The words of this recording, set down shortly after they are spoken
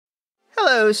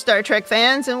Hello, Star Trek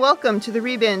fans, and welcome to the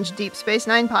Rebinge Deep Space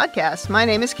Nine podcast. My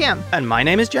name is Kim. And my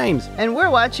name is James. And we're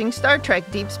watching Star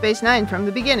Trek Deep Space Nine from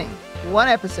the beginning, one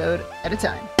episode at a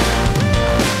time.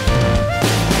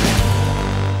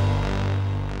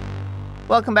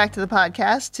 Welcome back to the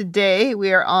podcast. Today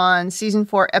we are on Season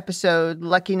 4 episode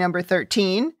lucky number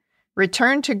 13,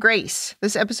 Return to Grace.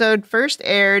 This episode first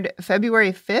aired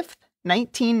February 5th,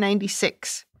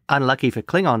 1996. Unlucky for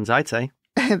Klingons, I'd say.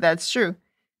 That's true.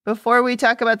 Before we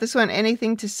talk about this one,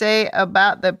 anything to say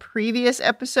about the previous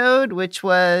episode, which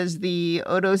was the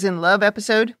Odo's in Love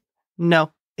episode?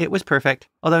 No, it was perfect.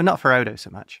 Although not for Odo so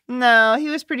much. No, he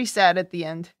was pretty sad at the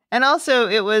end. And also,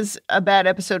 it was a bad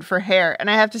episode for hair.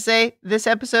 And I have to say, this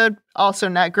episode, also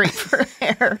not great for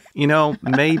hair. You know,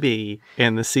 maybe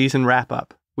in the season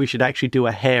wrap-up, we should actually do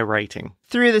a hair rating.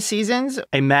 Through the seasons?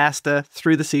 A master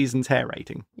through the seasons hair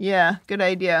rating. Yeah, good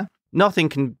idea. Nothing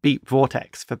can beat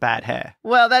Vortex for bad hair.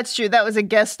 Well, that's true. That was a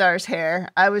guest star's hair.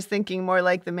 I was thinking more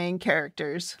like the main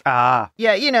characters. Ah.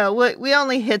 Yeah, you know, we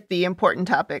only hit the important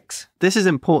topics. This is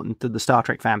important to the Star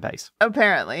Trek fan base.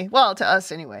 Apparently. Well, to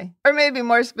us anyway. Or maybe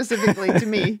more specifically to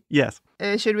me. Yes.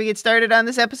 Should we get started on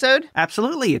this episode?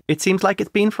 Absolutely. It seems like it's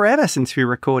been forever since we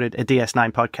recorded a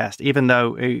DS9 podcast, even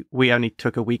though we only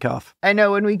took a week off. I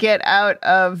know, when we get out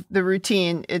of the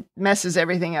routine, it messes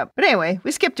everything up. But anyway,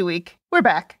 we skipped a week. We're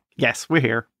back. Yes, we're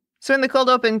here. So in the cold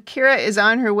open, Kira is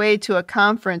on her way to a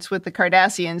conference with the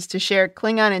Cardassians to share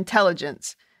Klingon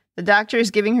intelligence. The doctor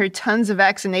is giving her tons of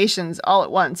vaccinations all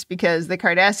at once because the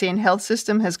Cardassian health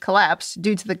system has collapsed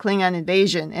due to the Klingon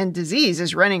invasion and disease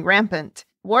is running rampant.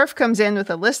 Worf comes in with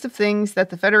a list of things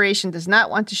that the Federation does not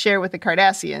want to share with the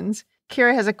Cardassians.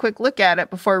 Kira has a quick look at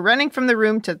it before running from the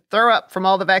room to throw up from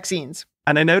all the vaccines.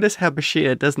 And I notice how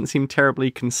Bashir doesn't seem terribly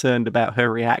concerned about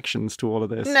her reactions to all of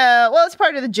this. No, well, it's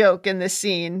part of the joke in this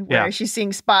scene where she's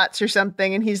seeing spots or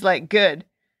something and he's like, good.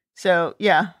 So,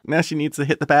 yeah. Now she needs to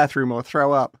hit the bathroom or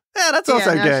throw up. Yeah, that's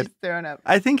also good. She's throwing up.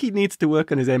 I think he needs to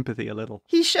work on his empathy a little.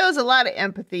 He shows a lot of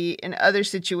empathy in other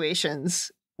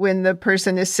situations when the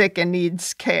person is sick and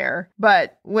needs care.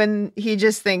 But when he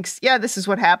just thinks, yeah, this is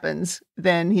what happens,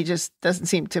 then he just doesn't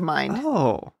seem to mind.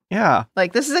 Oh, yeah.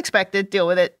 Like, this is expected. Deal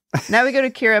with it. Now we go to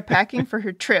Kira packing for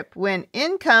her trip when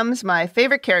in comes my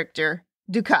favorite character,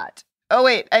 Dukat. Oh,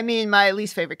 wait, I mean my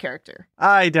least favorite character.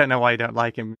 I don't know why I don't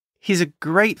like him. He's a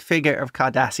great figure of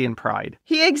Cardassian pride.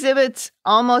 He exhibits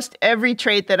almost every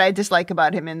trait that I dislike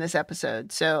about him in this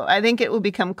episode, so I think it will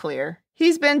become clear.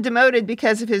 He's been demoted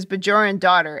because of his Bajoran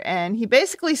daughter, and he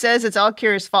basically says it's all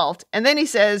Kira's fault, and then he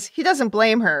says he doesn't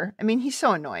blame her. I mean, he's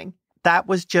so annoying. That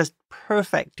was just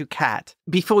perfect, Dukat,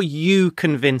 before you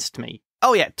convinced me.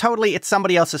 Oh yeah, totally, it's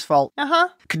somebody else's fault. Uh-huh.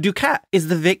 Dukat is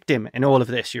the victim in all of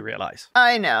this, you realize.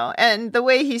 I know, and the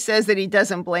way he says that he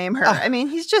doesn't blame her, I mean,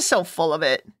 he's just so full of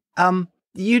it.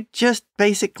 You just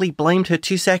basically blamed her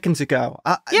 2 seconds ago.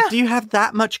 Yeah. Do you have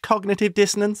that much cognitive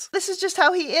dissonance? This is just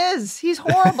how he is. He's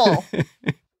horrible.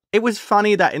 It was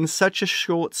funny that in such a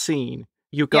short scene,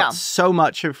 you got so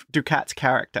much of Dukat's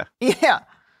character. Yeah.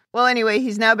 Well, anyway,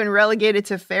 he's now been relegated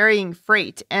to ferrying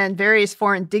freight and various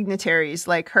foreign dignitaries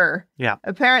like her. Yeah.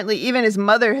 Apparently, even his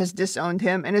mother has disowned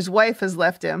him and his wife has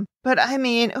left him. But I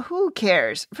mean, who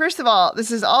cares? First of all, this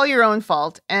is all your own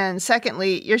fault. And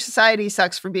secondly, your society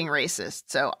sucks for being racist.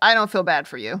 So I don't feel bad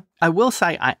for you. I will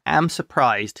say I am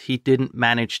surprised he didn't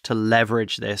manage to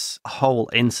leverage this whole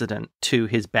incident to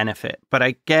his benefit. But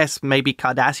I guess maybe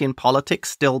Cardassian politics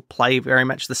still play very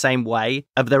much the same way,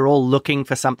 of they're all looking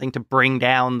for something to bring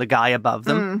down the guy above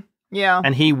them. Yeah.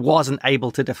 And he wasn't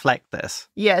able to deflect this.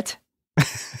 Yet.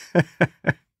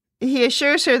 He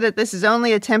assures her that this is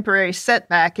only a temporary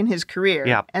setback in his career.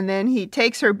 Yeah. And then he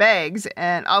takes her bags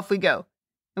and off we go.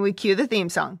 And we cue the theme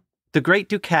song. The great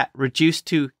Dukat reduced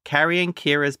to carrying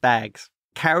Kira's bags.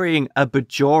 Carrying a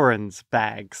Bajoran's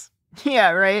bags. Yeah,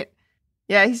 right?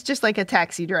 Yeah, he's just like a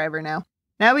taxi driver now.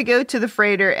 Now we go to the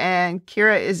freighter and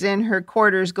Kira is in her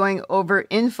quarters going over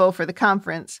info for the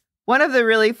conference. One of the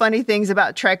really funny things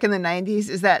about Trek in the 90s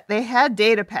is that they had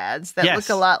data pads that look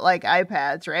a lot like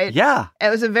iPads, right? Yeah. It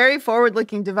was a very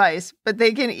forward-looking device, but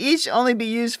they can each only be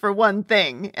used for one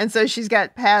thing. And so she's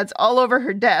got pads all over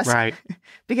her desk. Right.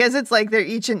 Because it's like they're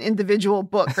each an individual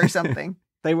book or something.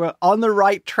 They were on the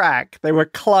right track. They were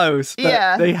close,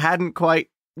 but they hadn't quite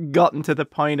gotten to the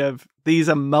point of these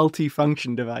are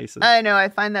multi-function devices. I know, I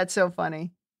find that so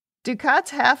funny. Dukat's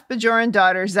half-Bajoran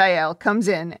daughter, Ziyal, comes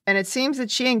in, and it seems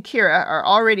that she and Kira are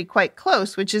already quite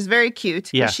close, which is very cute.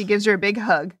 Yes. She gives her a big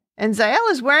hug. And Ziyal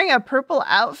is wearing a purple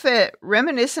outfit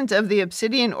reminiscent of the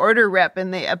Obsidian Order rep in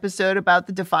the episode about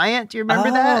the Defiant. Do you remember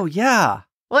that? Oh, yeah.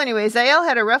 Well, anyway, Ziyal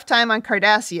had a rough time on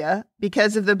Cardassia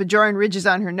because of the Bajoran ridges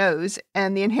on her nose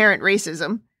and the inherent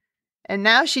racism. And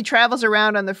now she travels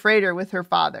around on the freighter with her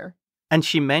father. And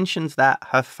she mentions that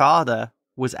her father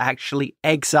was actually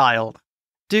exiled.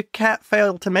 Dukat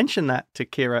failed to mention that to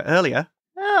Kira earlier.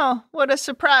 Oh, what a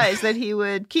surprise that he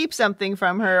would keep something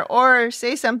from her or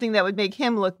say something that would make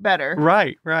him look better.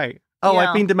 Right. Oh, Yeah.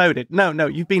 I've been demoted. No,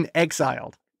 you've been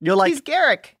exiled. You're like... He's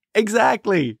Garrick.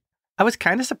 Exactly. I was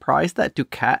kind of surprised that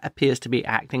Dukat appears to be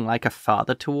acting like a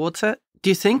father towards her.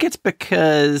 Do you think it's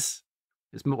because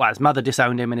his mother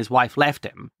disowned him and his wife left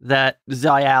him, that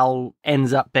Ziyal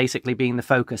ends up basically being the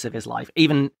focus of his life,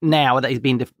 even now that he's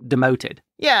been demoted?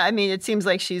 Yeah, I mean, it seems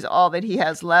like she's all that he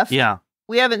has left. Yeah.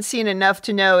 We haven't seen enough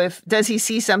to know does he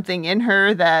see something in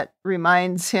her that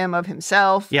reminds him of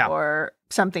himself or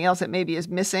something else that maybe is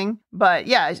missing. But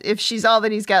yeah, if she's all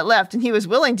that he's got left and he was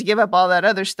willing to give up all that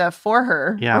other stuff for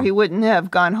her, or he wouldn't have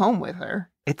gone home with her.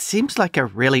 It seems like a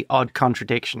really odd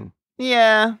contradiction.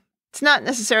 Yeah, it's not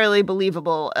necessarily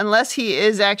believable unless he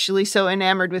is actually so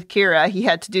enamored with Kira, he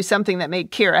had to do something that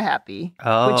made Kira happy,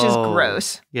 which is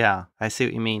gross. Yeah, I see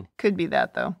what you mean. Could be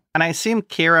that, though. And I assume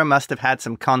Kira must have had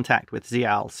some contact with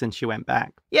Ziyal since she went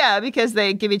back. Yeah, because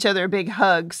they give each other a big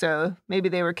hug, so maybe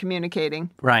they were communicating.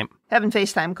 Right. Having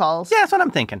FaceTime calls. Yeah, that's what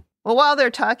I'm thinking. Well, while they're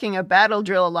talking, a battle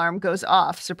drill alarm goes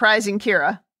off, surprising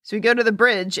Kira. So we go to the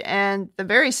bridge, and the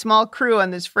very small crew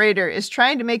on this freighter is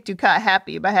trying to make Dukat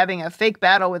happy by having a fake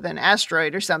battle with an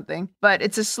asteroid or something. But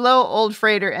it's a slow, old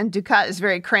freighter, and Dukat is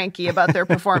very cranky about their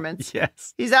performance.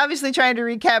 Yes. He's obviously trying to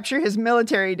recapture his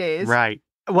military days. Right.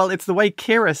 Well, it's the way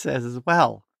Kira says as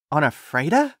well. On a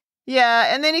freighter?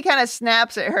 Yeah, and then he kind of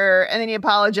snaps at her, and then he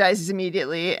apologizes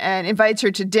immediately and invites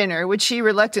her to dinner, which she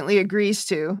reluctantly agrees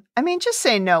to. I mean, just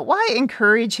say no. Why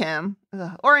encourage him?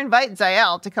 Or invite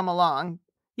Ziyal to come along?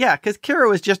 Yeah, because Kira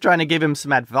was just trying to give him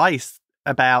some advice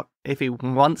about if he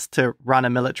wants to run a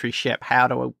military ship, how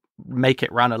to make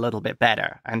it run a little bit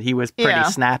better. And he was pretty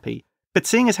snappy. But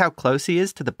seeing as how close he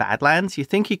is to the Badlands, you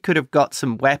think he could have got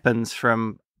some weapons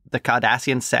from the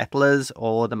Cardassian settlers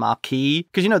or the Marquis,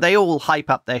 because, they all hype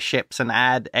up their ships and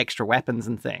add extra weapons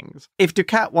and things. If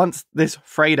Dukat wants this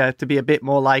freighter to be a bit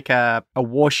more like a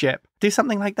warship, do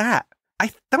something like that. I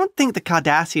don't think the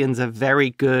Cardassians are very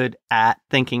good at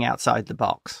thinking outside the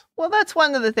box. Well, that's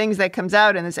one of the things that comes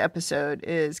out in this episode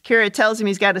is Kira tells him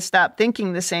he's got to stop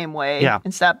thinking the same way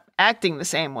and stop acting the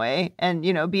same way and,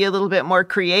 be a little bit more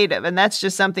creative. And that's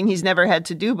just something he's never had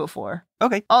to do before.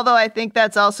 Okay. Although I think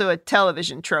that's also a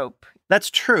television trope.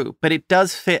 That's true, but it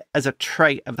does fit as a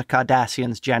trait of the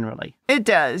Cardassians generally. It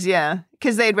does, yeah.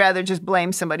 Because they'd rather just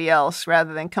blame somebody else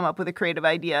rather than come up with a creative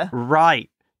idea. Right.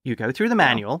 You go through the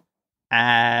manual.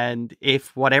 And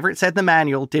if whatever it said in the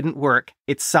manual didn't work,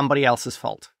 it's somebody else's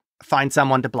fault. Find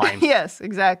someone to blame. Yes,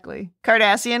 exactly.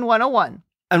 Cardassian 101.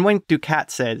 And when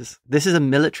Dukat says, this is a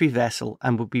military vessel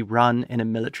and will be run in a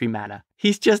military manner,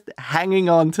 he's just hanging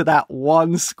on to that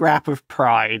one scrap of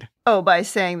pride. Oh, by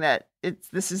saying that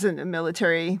this isn't a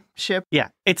military ship? Yeah,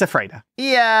 it's a freighter.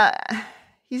 Yeah.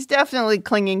 He's definitely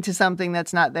clinging to something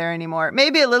that's not there anymore.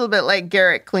 Maybe a little bit like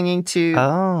Garrick clinging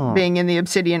to being in the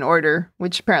Obsidian Order,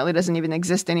 which apparently doesn't even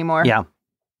exist anymore. Yeah.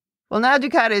 Well, now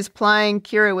Dukat is plying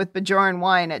Kira with Bajoran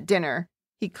wine at dinner.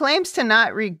 He claims to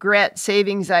not regret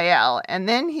saving Ziyal, and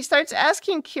then he starts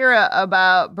asking Kira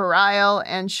about Bareil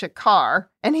and Shakar,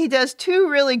 and he does two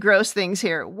really gross things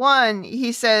here. One,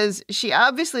 he says she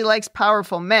obviously likes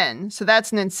powerful men, so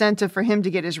that's an incentive for him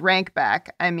to get his rank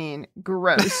back. I mean,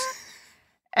 gross.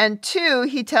 And two,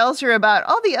 he tells her about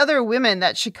all the other women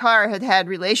that Shakar had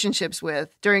relationships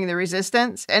with during the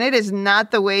Resistance, and it is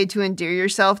not the way to endear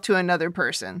yourself to another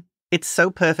person. It's so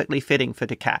perfectly fitting for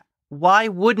Dukat. Why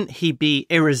wouldn't he be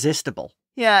irresistible?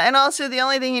 Yeah, and also the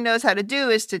only thing he knows how to do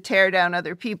is to tear down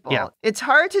other people. Yeah. It's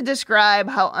hard to describe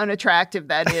how unattractive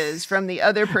that is from the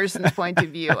other person's point of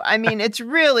view. I mean, it's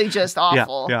really just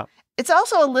awful. Yeah. It's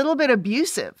also a little bit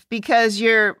abusive because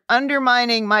you're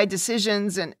undermining my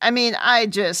decisions. And I mean, I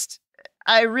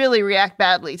really react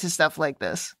badly to stuff like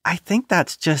this. I think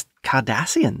that's just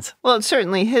Cardassians. Well, it's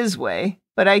certainly his way,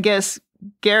 but I guess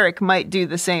Garrick might do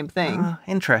the same thing.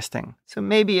 Interesting. So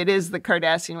maybe it is the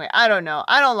Cardassian way. I don't know.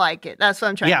 I don't like it. That's what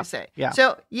I'm trying to say. Yeah.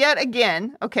 So yet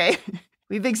again, okay,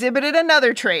 we've exhibited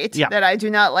another trait that I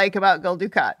do not like about Gul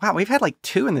Dukat. Wow, we've had like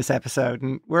 2 in this episode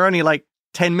and we're only like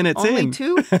 10 minutes in. Only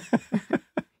 2?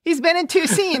 He's been in 2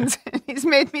 scenes. He's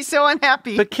made me so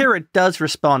unhappy. But Kira does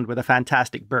respond with a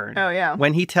fantastic burn. Oh, yeah.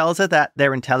 When he tells her that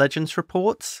their intelligence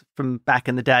reports from back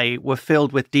in the day were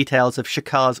filled with details of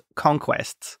Shakar's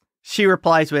conquests, she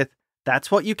replies with,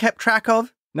 "That's what you kept track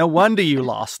of? No wonder you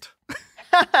lost."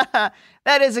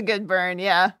 That is a good burn,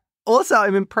 yeah. Also,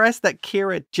 I'm impressed that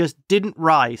Kira just didn't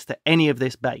rise to any of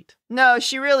this bait. No,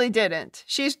 she really didn't.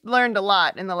 She's learned a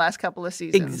lot in the last couple of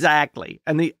seasons. Exactly.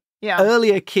 And the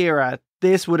earlier Kira,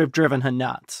 this would have driven her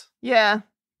nuts. Yeah.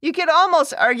 You could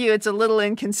almost argue it's a little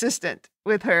inconsistent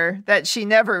with her that she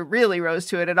never really rose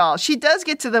to it at all. She does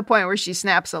get to the point where she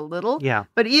snaps a little. Yeah.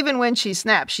 But even when she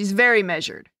snaps, she's very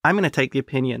measured. I'm going to take the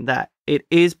opinion that it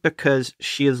is because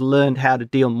she has learned how to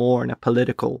deal more in a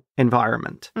political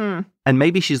environment. And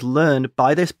maybe she's learned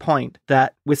by this point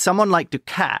that with someone like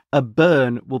Dukat, a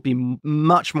burn will be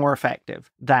much more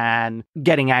effective than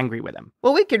getting angry with him.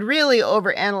 Well, we could really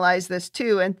overanalyze this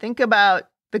too and think about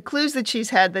the clues that she's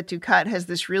had that Dukat has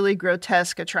this really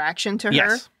grotesque attraction to her.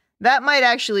 Yes. That might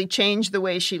actually change the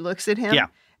way she looks at him. Yeah.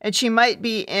 And she might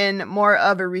be in more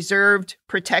of a reserved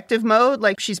protective mode,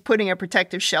 like she's putting a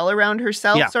protective shell around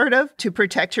herself, sort of, to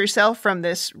protect herself from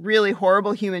this really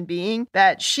horrible human being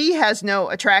that she has no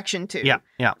attraction to.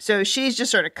 Yeah. So she's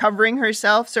just sort of covering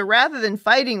herself. So rather than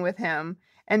fighting with him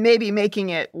and maybe making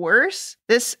it worse,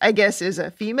 this, I guess, is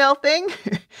a female thing.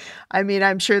 I mean,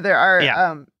 I'm sure there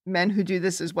are men who do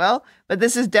this as well, but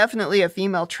this is definitely a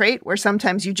female trait where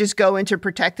sometimes you just go into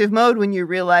protective mode when you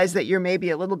realize that you're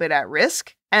maybe a little bit at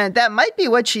risk. And that might be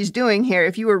what she's doing here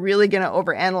if you were really going to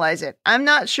overanalyze it. I'm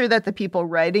not sure that the people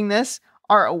writing this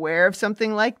are aware of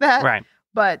something like that. Right.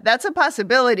 But that's a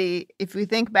possibility if we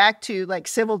think back to like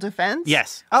civil defense.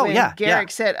 Yes. Oh, when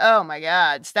Garrick said, oh my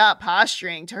God, stop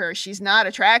posturing to her. She's not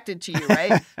attracted to you,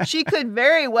 right? She could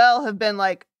very well have been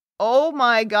like, oh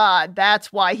my God,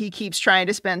 that's why he keeps trying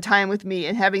to spend time with me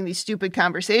and having these stupid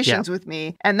conversations with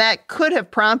me. And that could have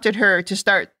prompted her to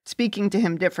start speaking to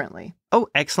him differently. Oh,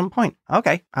 excellent point.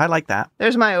 Okay, I like that.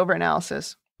 There's my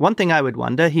overanalysis. One thing I would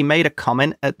wonder, he made a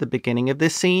comment at the beginning of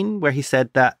this scene where he said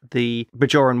that the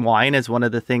Bajoran wine is one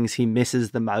of the things he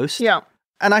misses the most. Yeah.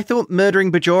 And I thought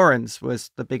murdering Bajorans was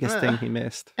the biggest thing he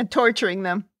missed. And torturing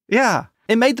them. Yeah.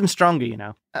 It made them stronger, you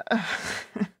know.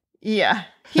 Yeah,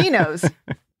 he knows.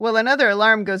 Well, another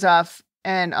alarm goes off,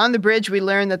 and on the bridge we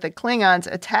learn that the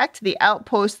Klingons attacked the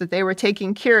outpost that they were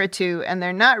taking Kira to, and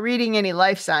they're not reading any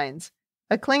life signs.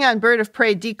 A Klingon bird of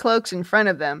prey decloaks in front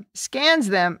of them, scans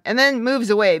them, and then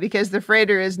moves away because the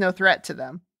freighter is no threat to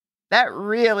them. That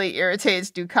really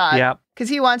irritates Dukat, because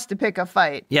he wants to pick a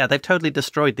fight. Yeah, they've totally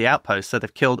destroyed the outpost, so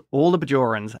they've killed all the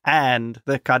Bajorans and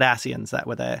the Cardassians that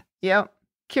were there. Yep.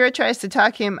 Kira tries to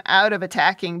talk him out of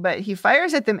attacking, but he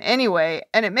fires at them anyway,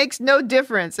 and it makes no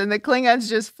difference, and the Klingons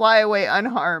just fly away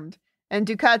unharmed, and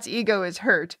Dukat's ego is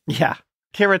hurt. Yeah.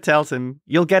 Kira tells him,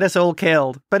 you'll get us all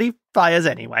killed, but he fires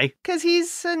anyway. Because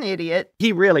he's an idiot.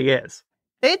 He really is.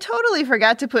 They totally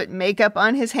forgot to put makeup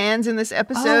on his hands in this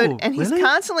episode, and he's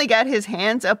constantly got his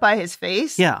hands up by his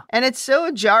face. Yeah. And it's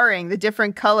so jarring, the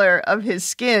different color of his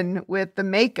skin with the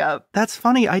makeup. That's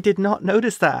funny. I did not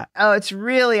notice that. Oh, it's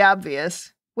really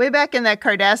obvious. Way back in that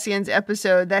Cardassians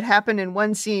episode, that happened in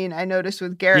one scene I noticed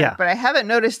with Garrett, but I haven't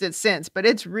noticed it since, but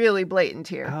it's really blatant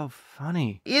here. Oh,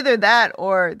 funny. Either that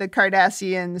or the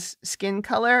Cardassians' skin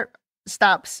color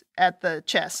stops at the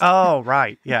chest. Oh,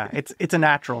 right. Yeah, it's a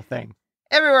natural thing.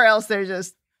 Everywhere else, they're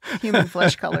just human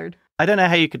flesh colored. I don't know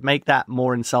how you could make that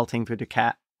more insulting for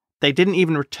Dukat. They didn't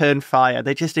even return fire.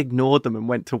 They just ignored them and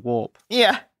went to warp.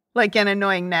 Yeah, like an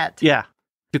annoying gnat. Yeah.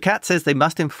 Dukat says they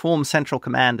must inform Central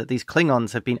Command that these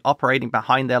Klingons have been operating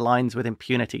behind their lines with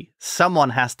impunity.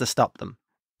 Someone has to stop them.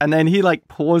 And then he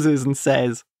pauses and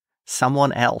says,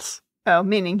 someone else. Oh,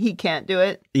 meaning he can't do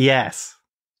it? Yes.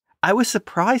 I was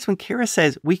surprised when Kira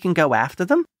says we can go after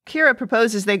them. Kira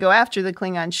proposes they go after the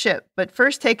Klingon ship, but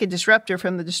first take a disruptor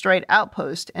from the destroyed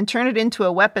outpost and turn it into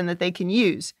a weapon that they can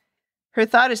use. Her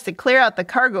thought is to clear out the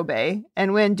cargo bay,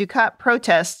 and when Dukat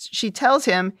protests, she tells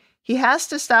him he has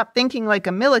to stop thinking like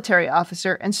a military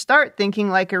officer and start thinking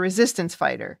like a resistance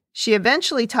fighter. She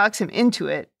eventually talks him into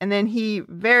it, and then he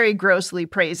very grossly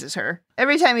praises her.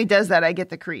 Every time he does that, I get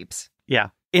the creeps. Yeah.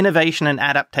 Innovation and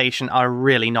adaptation are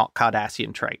really not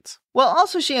Cardassian traits. Well,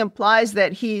 also she implies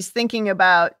that he's thinking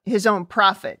about his own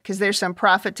profit, because there's some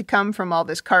profit to come from all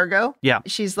this cargo. Yeah.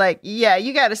 She's like, yeah,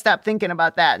 you got to stop thinking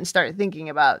about that and start thinking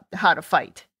about how to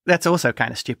fight. That's also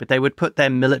kind of stupid. They would put their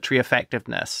military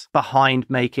effectiveness behind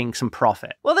making some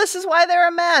profit. Well, this is why they're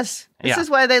a mess. This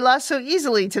is why they lost so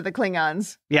easily to the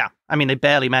Klingons. Yeah. I mean, they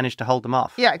barely managed to hold them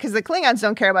off. Yeah, because the Klingons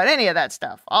don't care about any of that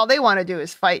stuff. All they want to do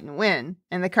is fight and win.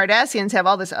 And the Cardassians have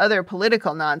all this other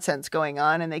political nonsense going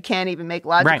on, and they can't even make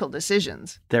logical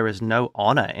decisions. There is no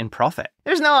honor in profit.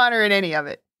 There's no honor in any of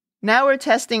it. Now we're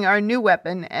testing our new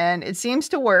weapon, and it seems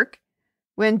to work.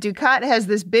 When Dukat has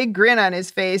this big grin on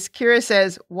his face, Kira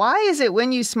says, why is it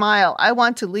when you smile, I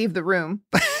want to leave the room?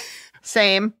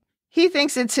 Same. He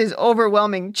thinks it's his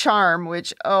overwhelming charm,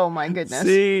 which, oh my goodness.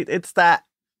 See, it's that.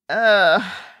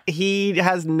 He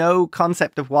has no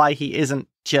concept of why he isn't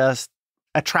just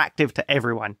attractive to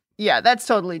everyone. Yeah, that's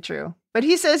totally true. But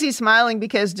he says he's smiling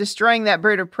because destroying that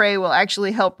bird of prey will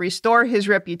actually help restore his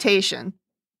reputation.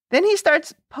 Then he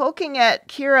starts poking at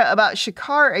Kira about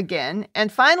Shakar again,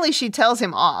 and finally she tells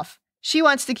him off. She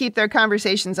wants to keep their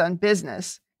conversations on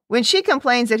business. When she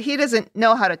complains that he doesn't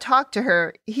know how to talk to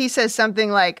her, he says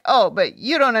something like, oh, but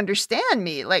you don't understand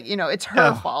me. Like, it's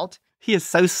her fault. He is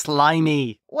so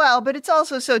slimy. Well, but it's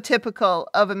also so typical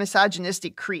of a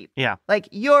misogynistic creep. Yeah. Like,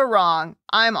 you're wrong.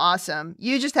 I'm awesome.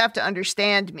 You just have to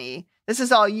understand me. This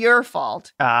is all your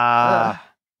fault.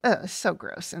 So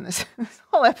gross in this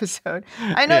whole episode.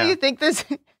 I know you think this...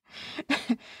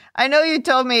 I know you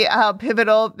told me how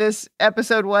pivotal this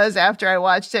episode was after I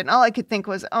watched it, and all I could think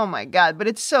was, oh my God, but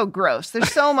it's so gross.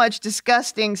 There's so much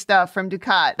disgusting stuff from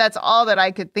Dukat. That's all that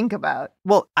I could think about.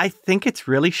 Well, I think it's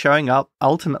really showing up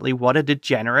ultimately what a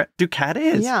degenerate Dukat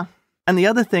is. Yeah. And the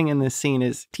other thing in this scene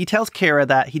is he tells Kira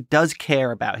that he does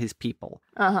care about his people.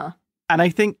 Uh-huh. And I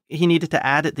think he needed to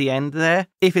add at the end there,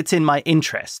 if it's in my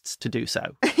interests to do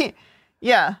so.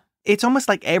 Yeah. It's almost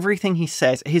like everything he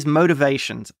says, his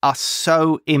motivations are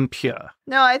so impure.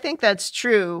 No, I think that's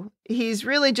true. He's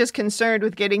really just concerned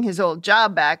with getting his old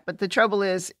job back, but the trouble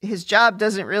is his job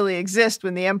doesn't really exist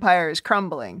when the Empire is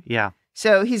crumbling. Yeah.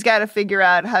 So he's got to figure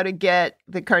out how to get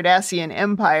the Cardassian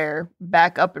Empire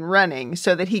back up and running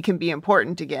so that he can be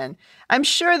important again. I'm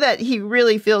sure that he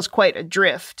really feels quite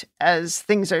adrift as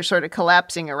things are sort of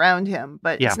collapsing around him,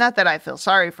 but it's not that I feel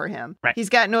sorry for him. Right. He's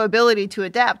got no ability to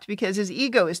adapt because his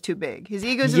ego is too big. His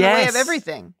ego's in the way of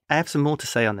everything. I have some more to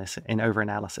say on this in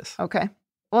overanalysis. Okay.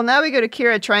 Well, now we go to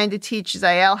Kira trying to teach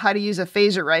Ziyal how to use a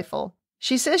phaser rifle.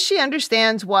 She says she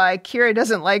understands why Kira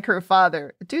doesn't like her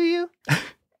father. Do you?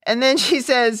 And then she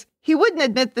says, he wouldn't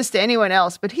admit this to anyone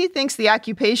else, but he thinks the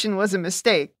occupation was a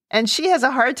mistake. And she has a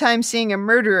hard time seeing a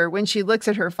murderer when she looks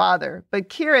at her father. But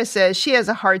Kira says she has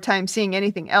a hard time seeing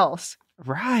anything else.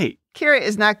 Right. Kira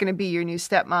is not going to be your new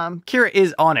stepmom. Kira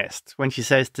is honest when she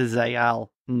says to Ziyal,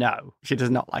 no, she does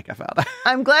not like her father.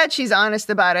 I'm glad she's honest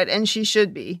about it, and she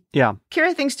should be. Yeah.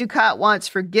 Kira thinks Dukat wants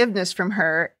forgiveness from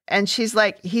her, and she's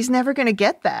like, he's never going to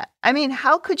get that. I mean,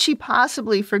 how could she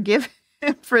possibly forgive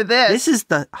him for this? This is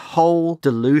the whole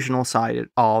delusional side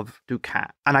of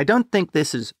Dukat. And I don't think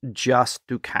this is just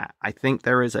Dukat. I think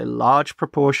there is a large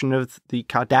proportion of the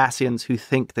Cardassians who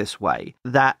think this way,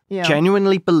 that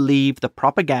genuinely believe the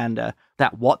propaganda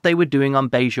that what they were doing on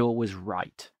Bajor was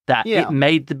right. That it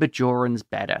made the Bajorans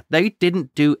better. They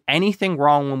didn't do anything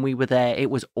wrong when we were there. It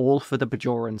was all for the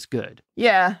Bajorans' good.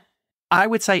 Yeah. I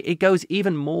would say it goes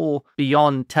even more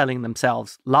beyond telling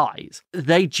themselves lies.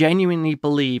 They genuinely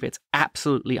believe it's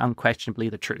absolutely unquestionably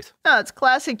the truth. No, it's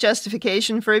classic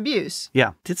justification for abuse.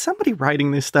 Yeah. Did somebody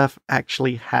writing this stuff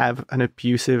actually have an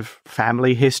abusive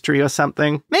family history or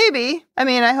something? Maybe. I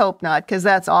mean, I hope not, because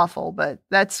that's awful, but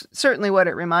that's certainly what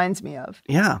it reminds me of.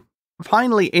 Yeah.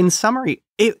 Finally, in summary,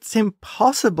 it's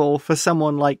impossible for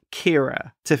someone like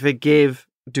Kira to forgive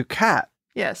Dukat.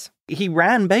 Yes. He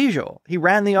ran Bajor. He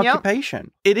ran the occupation.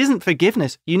 It isn't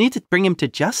forgiveness. You need to bring him to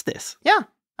justice. Yeah,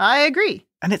 I agree.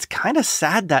 And it's kind of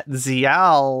sad that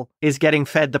Ziyal is getting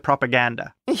fed the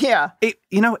propaganda. Yeah.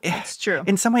 It's true.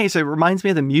 In some ways, it reminds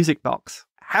me of the Music Box.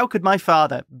 How could my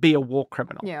father be a war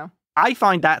criminal? Yeah. I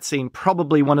find that scene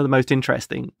probably one of the most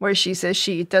interesting. Where she says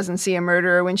she doesn't see a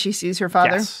murderer when she sees her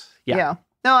father? Yes. Yeah.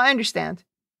 No, I understand.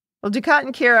 Well, Dukat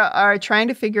and Kira are trying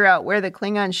to figure out where the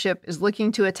Klingon ship is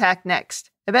looking to attack next.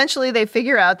 Eventually, they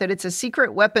figure out that it's a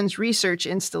secret weapons research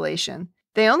installation.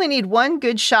 They only need one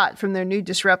good shot from their new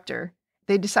disruptor.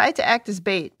 They decide to act as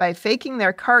bait by faking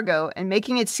their cargo and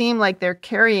making it seem like they're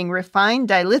carrying refined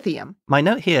dilithium. My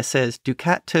note here says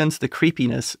Dukat turns the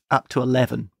creepiness up to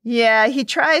 11. Yeah, he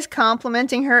tries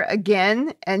complimenting her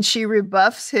again, and she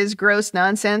rebuffs his gross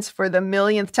nonsense for the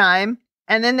millionth time.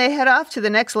 And then they head off to the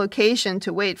next location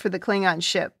to wait for the Klingon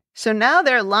ship. So now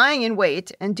they're lying in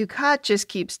wait, and Dukat just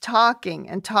keeps talking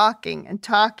and talking and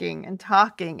talking and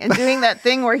talking and doing that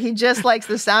thing where he just likes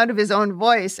the sound of his own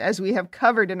voice, as we have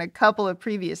covered in a couple of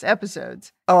previous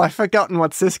episodes. Oh, I've forgotten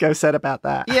what Sisko said about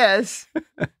that. Yes.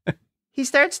 He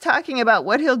starts talking about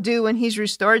what he'll do when he's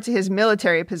restored to his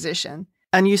military position.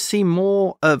 And you see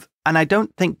more of, and I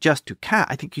don't think just Dukat,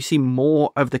 I think you see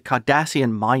more of the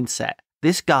Cardassian mindset.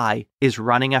 This guy is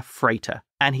running a freighter,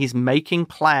 and he's making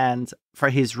plans for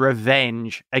his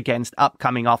revenge against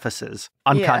upcoming officers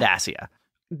on Cardassia.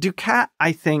 Dukat,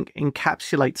 I think,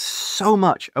 encapsulates so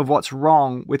much of what's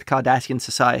wrong with Cardassian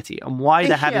society and why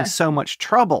they're having so much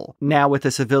trouble now with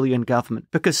the civilian government,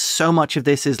 because so much of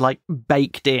this is like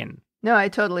baked in. No, I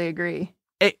totally agree.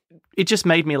 It just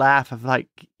made me laugh of like,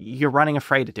 you're running a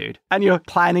freighter, dude, and you're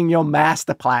planning your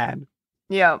master plan.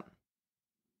 Yeah.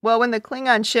 Well, when the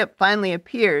Klingon ship finally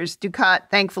appears, Dukat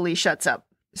thankfully shuts up.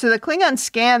 So the Klingons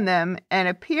scan them and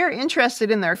appear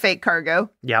interested in their fake cargo.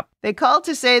 Yep. They call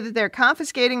to say that they're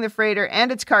confiscating the freighter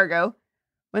and its cargo.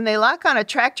 When they lock on a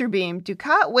tractor beam,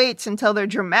 Dukat waits until they're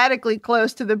dramatically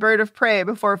close to the bird of prey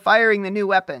before firing the new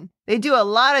weapon. They do a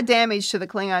lot of damage to the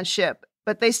Klingon ship,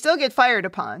 but they still get fired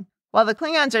upon. While the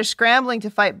Klingons are scrambling to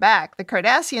fight back, the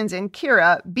Cardassians and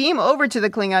Kira beam over to the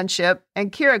Klingon ship,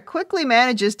 and Kira quickly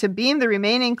manages to beam the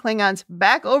remaining Klingons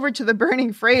back over to the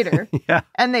burning freighter,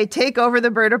 and they take over the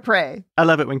bird of prey. I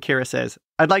love it when Kira says,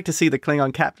 I'd like to see the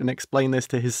Klingon captain explain this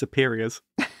to his superiors.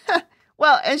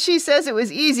 Well, and she says it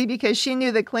was easy because she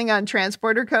knew the Klingon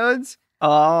transporter codes.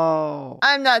 Oh.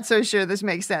 I'm not so sure this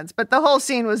makes sense, but the whole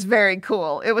scene was very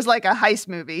cool. It was like a heist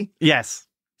movie. Yes.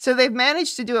 So they've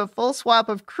managed to do a full swap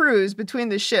of crews between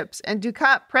the ships, and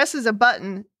Dukat presses a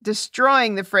button,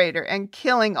 destroying the freighter and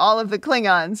killing all of the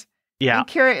Klingons. Yeah. And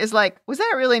Kira is like, was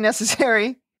that really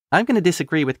necessary? I'm going to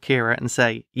disagree with Kira and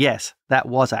say, yes, that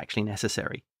was actually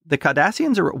necessary. The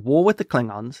Cardassians are at war with the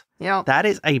Klingons. Yeah. That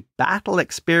is a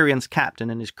battle-experienced captain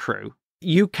and his crew.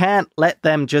 You can't let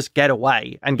them just get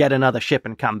away and get another ship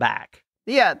and come back.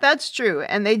 Yeah, that's true.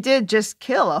 And they did just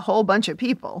kill a whole bunch of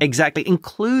people. Exactly,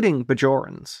 including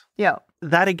Bajorans. Yeah.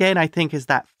 That, again, I think is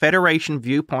that Federation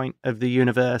viewpoint of the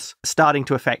universe starting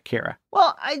to affect Kira.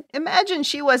 Well, I imagine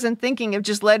she wasn't thinking of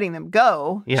just letting them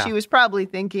go. Yeah. She was probably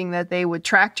thinking that they would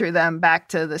tractor them back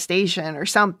to the station or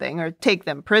something, or take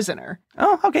them prisoner.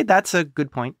 Oh, okay, that's a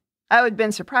good point. I would have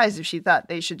been surprised if she thought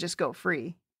they should just go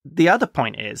free. The other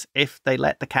point is, if they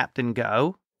let the captain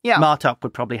go, Martok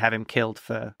would probably have him killed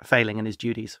for failing in his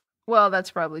duties. Well, that's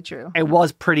probably true. It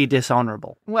was pretty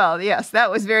dishonorable. Well, yes,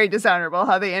 that was very dishonorable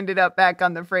how they ended up back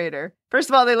on the freighter. First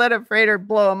of all, they let a freighter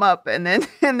blow them up, and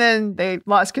then they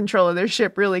lost control of their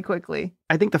ship really quickly.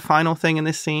 I think the final thing in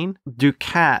this scene,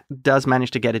 Dukat does manage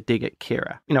to get a dig at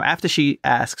Kira. You know, after she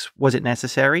asks, was it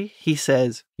necessary? He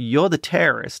says, you're the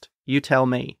terrorist. You tell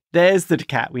me. There's the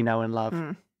Dukat we know and love.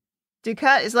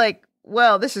 Dukat is like,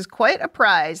 well, this is quite a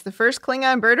prize. The first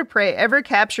Klingon bird of prey ever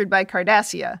captured by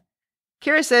Cardassia.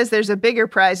 Kira says there's a bigger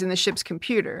prize in the ship's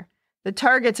computer. The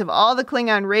targets of all the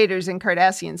Klingon raiders in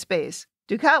Cardassian space.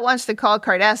 Dukat wants to call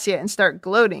Cardassia and start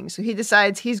gloating, so he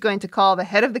decides he's going to call the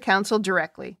head of the council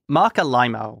directly. Marc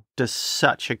Alaimo does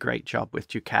such a great job with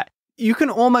Dukat. You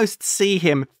can almost see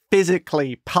him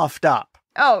physically puffed up.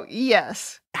 Oh,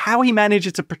 yes. How he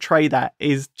manages to portray that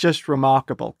is just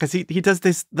remarkable, because he does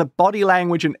this, the body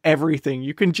language and everything.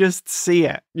 You can just see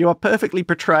it. You are perfectly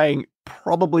portraying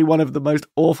probably one of the most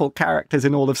awful characters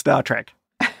in all of Star Trek.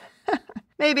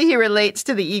 Maybe he relates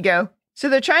to the ego. So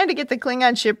they're trying to get the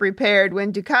Klingon ship repaired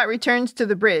when Dukat returns to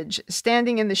the bridge,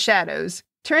 standing in the shadows.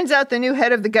 Turns out the new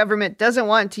head of the government doesn't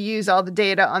want to use all the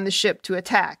data on the ship to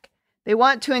attack. They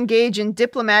want to engage in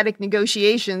diplomatic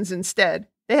negotiations instead.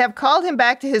 They have called him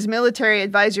back to his military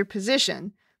advisor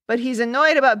position, but he's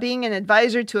annoyed about being an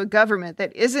advisor to a government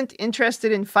that isn't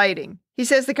interested in fighting. He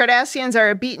says the Cardassians are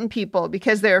a beaten people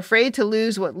because they're afraid to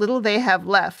lose what little they have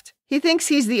left. He thinks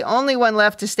he's the only one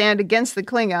left to stand against the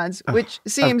Klingons, which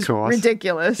seems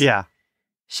ridiculous. Yeah.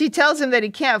 She tells him that he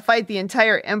can't fight the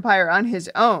entire empire on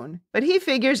his own, but he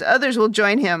figures others will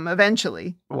join him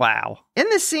eventually. Wow. In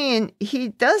the scene, he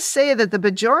does say that the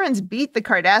Bajorans beat the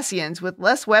Cardassians with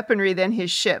less weaponry than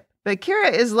his ship, but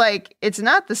Kira is like, it's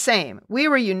not the same. We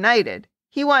were united.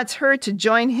 He wants her to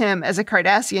join him as a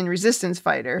Cardassian resistance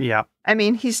fighter. Yeah. I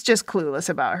mean, he's just clueless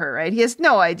about her, right? He has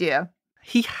no idea.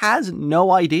 He has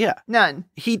no idea. None.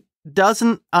 He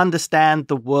doesn't understand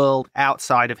the world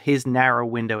outside of his narrow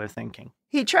window of thinking.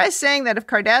 He tries saying that if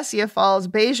Cardassia falls,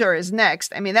 Bajor is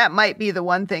next. I mean, that might be the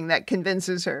one thing that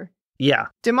convinces her. Yeah.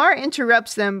 Damar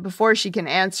interrupts them before she can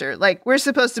answer. Like, we're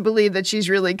supposed to believe that she's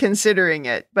really considering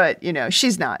it, but, you know,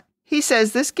 she's not. He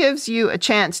says this gives you a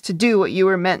chance to do what you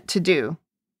were meant to do,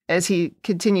 as he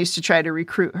continues to try to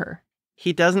recruit her.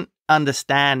 He doesn't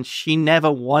understand she never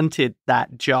wanted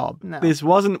that job. No. This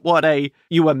wasn't what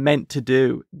you were meant to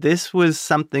do. This was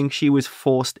something she was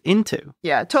forced into.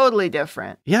 Yeah, totally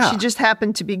different. Yeah. She just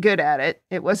happened to be good at it.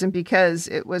 It wasn't because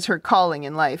it was her calling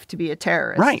in life to be a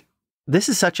terrorist. Right. This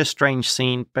is such a strange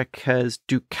scene because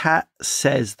Dukat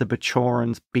says the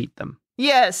Bajorans beat them.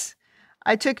 Yes,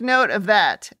 I took note of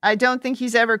that. I don't think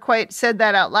he's ever quite said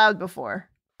that out loud before.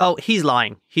 Oh, he's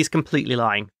lying. He's completely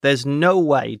lying. There's no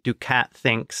way Dukat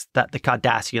thinks that the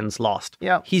Cardassians lost.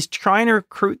 Yeah. He's trying to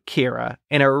recruit Kira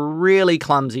in a really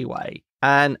clumsy way.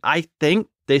 And I think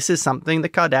this is something the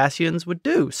Cardassians would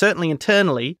do, certainly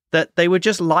internally, that they would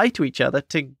just lie to each other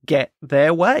to get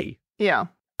their way. Yeah.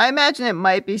 I imagine it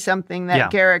might be something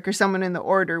that Garak or someone in the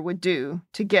Order would do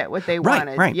to get what they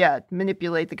wanted. Right. Yeah,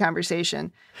 manipulate the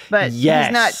conversation. But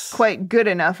he's not quite good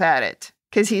enough at it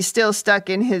because he's still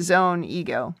stuck in his own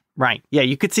ego. Right. Yeah,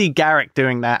 you could see Garak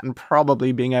doing that and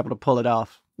probably being able to pull it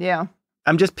off. Yeah.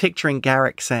 I'm just picturing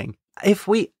Garak saying, if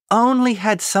we only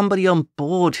had somebody on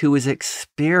board who was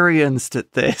experienced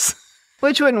at this.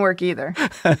 Which wouldn't work either.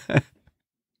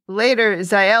 Later,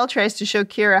 Ziyal tries to show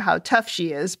Kira how tough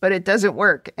she is, but it doesn't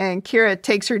work, and Kira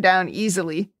takes her down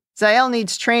easily. Ziyal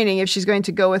needs training if she's going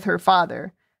to go with her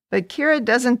father, but Kira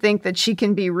doesn't think that she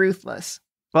can be ruthless.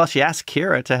 Well, she asks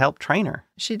Kira to help train her.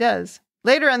 She does.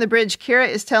 Later on the bridge, Kira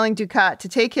is telling Dukat to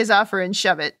take his offer and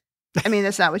shove it. I mean,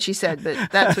 that's not what she said,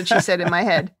 but that's what she said in my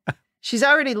head. She's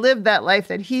already lived that life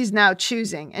that he's now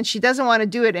choosing, and she doesn't want to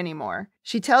do it anymore.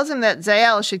 She tells him that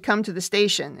Ziyal should come to the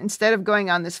station instead of going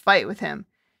on this fight with him.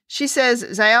 She says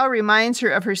Ziyal reminds her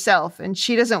of herself, and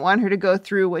she doesn't want her to go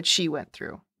through what she went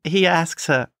through. He asks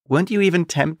her, weren't you even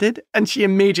tempted? And she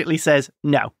immediately says,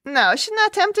 no. No, she's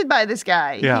not tempted by this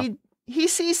guy. Yeah. He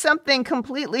sees something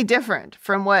completely different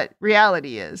from what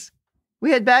reality is.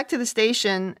 We head back to the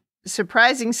station,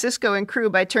 surprising Sisko and crew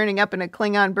by turning up in a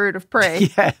Klingon bird of prey.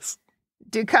 Yes.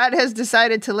 Dukat has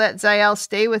decided to let Ziyal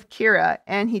stay with Kira,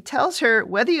 and he tells her,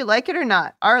 whether you like it or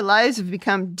not, our lives have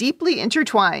become deeply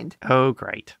intertwined. Oh,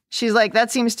 great. She's like, that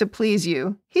seems to please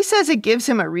you. He says it gives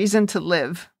him a reason to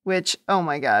live, which, oh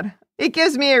my God. It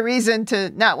gives me a reason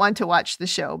to not want to watch the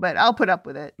show, but I'll put up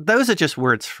with it. Those are just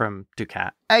words from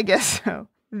Dukat. I guess so.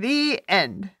 The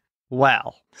end.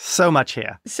 Well, so much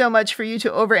here. So much for you to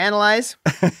overanalyze?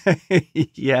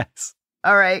 Yes.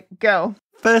 All right, go.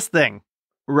 First thing,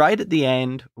 right at the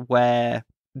end where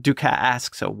Dukat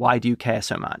asks her, why do you care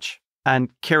so much? And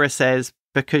Kira says,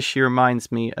 because she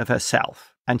reminds me of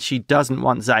herself. And she doesn't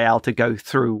want Ziyal to go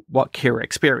through what Kira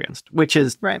experienced, which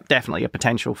is definitely a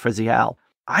potential for Ziyal.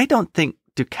 I don't think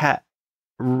Dukat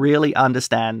really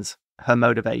understands her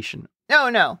motivation. No,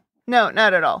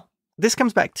 not at all. This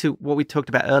comes back to what we talked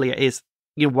about earlier is,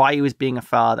 why he was being a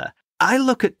father. I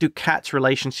look at Dukat's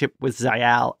relationship with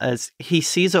Ziyal as he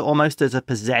sees her almost as a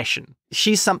possession.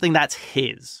 She's something that's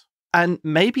his. And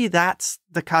maybe that's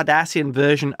the Cardassian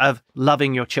version of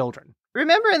loving your children.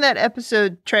 Remember in that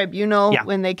episode Tribunal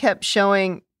when they kept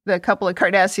showing the couple of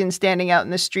Cardassians standing out in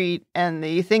the street and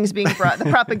the things being the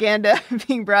propaganda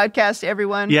being broadcast to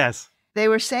everyone? Yes. They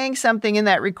were saying something in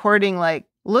that recording like,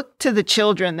 look to the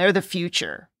children, they're the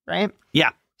future, right? Yeah.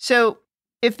 So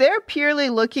if they're purely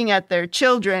looking at their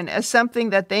children as something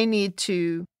that they need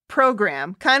to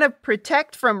program, kind of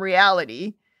protect from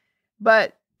reality,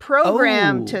 but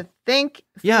program to think,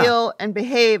 feel, and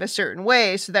behave a certain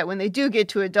way so that when they do get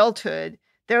to adulthood,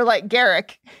 they're like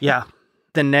Garak. Yeah.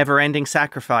 The never-ending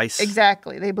sacrifice.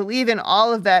 Exactly. They believe in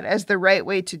all of that as the right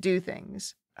way to do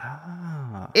things.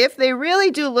 Ah. If they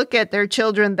really do look at their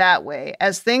children that way,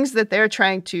 as things that they're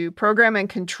trying to program and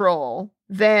control,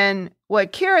 then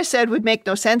what Kira said would make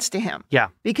no sense to him. Yeah.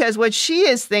 Because what she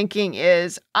is thinking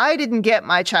is, I didn't get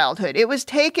my childhood. It was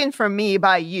taken from me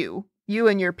by you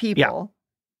and your people. Yeah.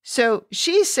 So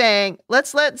she's saying,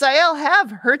 let's let Ziyal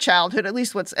have her childhood, at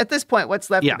least what's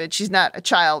left of it. She's not a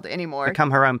child anymore.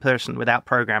 Become her own person without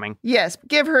programming. Yes.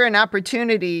 Give her an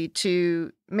opportunity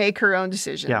to make her own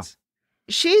decisions. Yeah.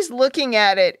 She's looking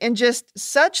at it in just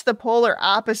such the polar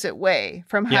opposite way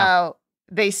from how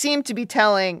they seem to be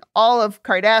telling all of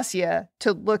Cardassia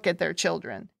to look at their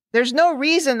children. There's no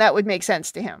reason that would make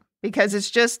sense to him because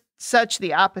it's just such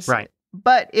the opposite. Right.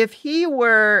 But if he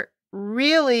were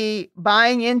really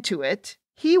buying into it,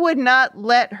 he would not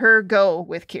let her go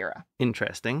with Kira.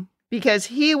 Interesting. Because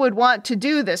he would want to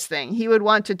do this thing. He would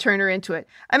want to turn her into it.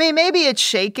 I mean, maybe it's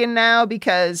shaken now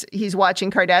because he's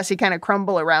watching Cardassia kind of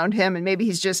crumble around him and maybe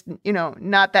he's just,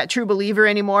 not that true believer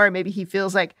anymore. Maybe he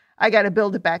feels like, I got to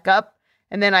build it back up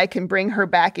and then I can bring her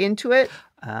back into it.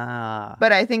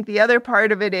 But I think the other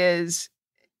part of it is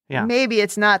maybe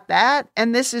it's not that.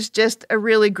 And this is just a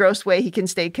really gross way he can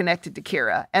stay connected to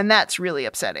Kira. And that's really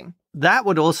upsetting. That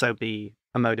would also be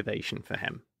a motivation for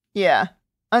him. Yeah.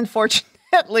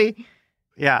 Unfortunately.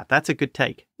 Yeah, that's a good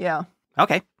take. Yeah.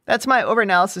 Okay. That's my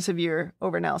overanalysis of your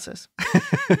overanalysis.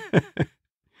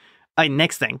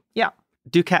 Next thing. Yeah.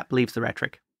 Dukat believes the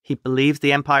rhetoric. He believes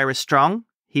the Empire is strong.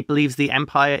 He believes the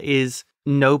Empire is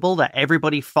noble, that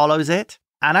everybody follows it.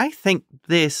 And I think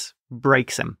this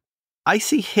breaks him. I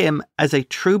see him as a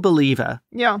true believer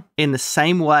in the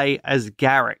same way as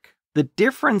Garak. The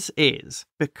difference is,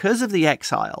 because of the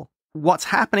exile, what's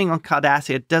happening on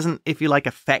Cardassia doesn't, if you like,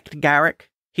 affect Garak.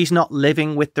 He's not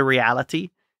living with the reality.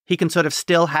 He can sort of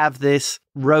still have this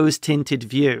rose-tinted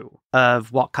view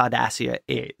of what Cardassia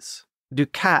is.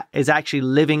 Dukat is actually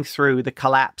living through the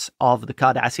collapse of the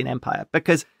Cardassian Empire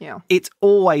because it's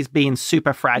always been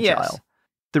super fragile. Yes.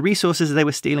 The resources they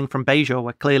were stealing from Bajor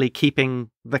were clearly keeping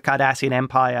the Cardassian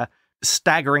Empire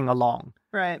staggering along.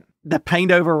 Right. They're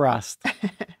painted over rust.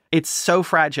 It's so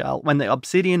fragile. When the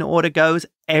Obsidian Order goes,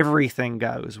 everything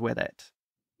goes with it.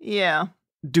 Yeah.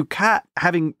 Dukat,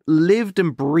 having lived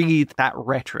and breathed that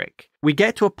rhetoric, we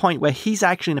get to a point where he's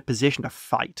actually in a position to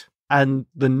fight. And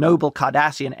the noble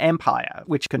Cardassian Empire,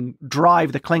 which can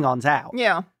drive the Klingons out.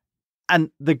 Yeah.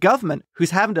 And the government,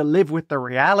 who's having to live with the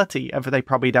reality of they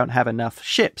probably don't have enough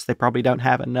ships, they probably don't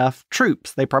have enough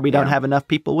troops, they probably don't have enough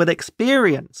people with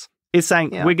experience, is saying,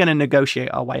 we're going to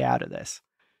negotiate our way out of this.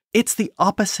 It's the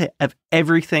opposite of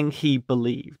everything he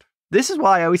believed. This is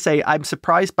why I always say I'm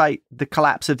surprised by the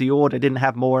collapse of the Order didn't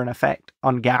have more an effect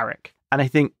on Garak. And I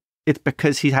think it's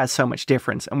because he has so much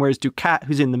difference. And whereas Dukat,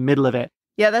 who's in the middle of it.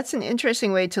 Yeah, that's an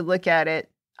interesting way to look at it.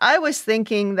 I was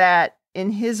thinking that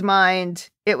in his mind,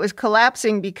 it was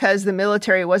collapsing because the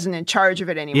military wasn't in charge of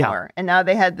it anymore. And now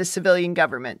they had the civilian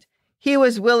government. He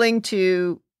was willing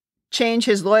to change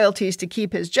his loyalties to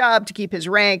keep his job, to keep his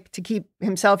rank, to keep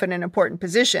himself in an important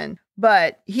position.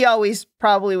 But he always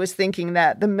probably was thinking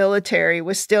that the military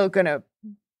was still going to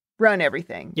run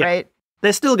everything, right?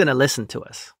 They're still going to listen to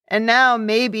us. And now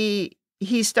maybe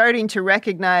he's starting to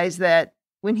recognize that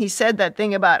when he said that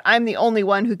thing about, I'm the only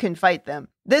one who can fight them.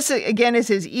 This, again, is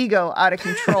his ego out of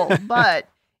control. But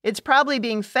it's probably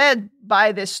being fed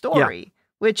by this story,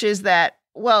 which is that,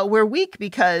 well, we're weak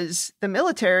because the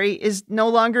military is no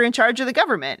longer in charge of the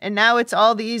government. And now it's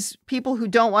all these people who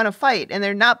don't want to fight and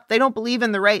they don't believe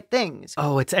in the right things.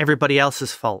 Oh, it's everybody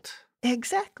else's fault.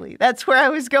 Exactly. That's where I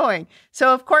was going.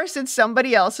 So, of course, it's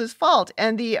somebody else's fault.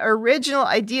 And the original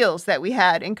ideals that we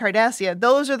had in Cardassia,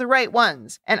 those are the right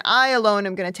ones. And I alone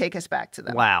am going to take us back to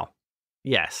them. Wow.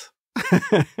 Yes.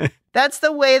 That's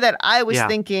the way that I was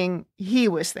thinking he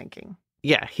was thinking.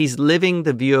 Yeah, he's living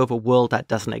the view of a world that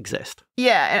doesn't exist.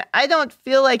 Yeah, and I don't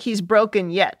feel like he's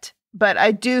broken yet, but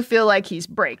I do feel like he's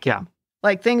breaking. Yeah.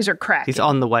 Like things are cracking. He's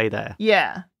on the way there.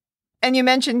 Yeah. And you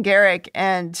mentioned Garak,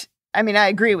 and I mean, I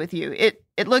agree with you.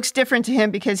 It looks different to him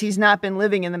because he's not been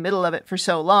living in the middle of it for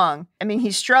so long. I mean,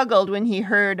 he struggled when he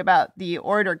heard about the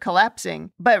Order collapsing,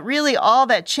 but really all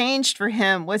that changed for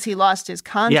him was he lost his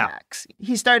contacts. Yeah.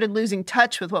 He started losing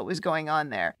touch with what was going on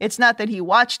there. It's not that he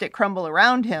watched it crumble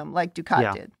around him like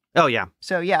Dukat did. Oh, yeah.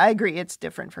 So, yeah, I agree. It's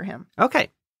different for him. Okay.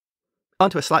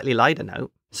 On to a slightly lighter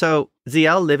note. So,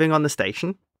 Ziyal living on the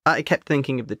station. I kept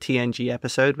thinking of the TNG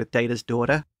episode with Data's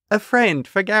daughter. A friend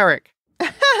for Garak.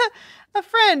 A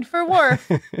friend for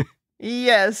Worf.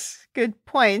 Yes, good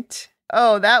point.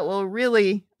 Oh, that will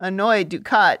really annoy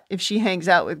Dukat if she hangs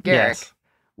out with Garak. Yes.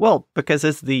 Well, because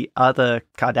as the other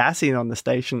Cardassian on the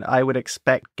station, I would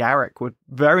expect Garak would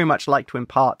very much like to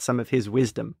impart some of his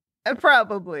wisdom.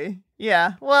 Probably.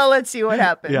 Yeah. Well, let's see what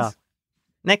happens. Yeah.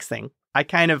 Next thing, I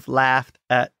kind of laughed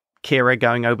at Kira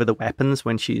going over the weapons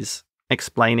when she's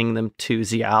explaining them to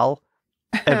Ziyal.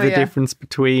 Of the difference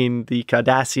between the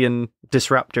Cardassian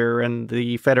disruptor and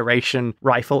the Federation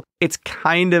rifle. It's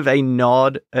kind of a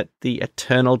nod at the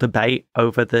eternal debate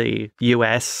over the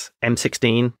US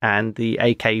M16 and the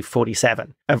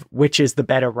AK-47 of which is the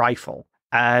better rifle.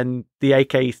 And the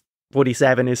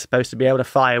AK-47 is supposed to be able to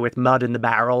fire with mud in the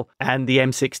barrel, and the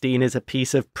M16 is a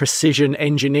piece of precision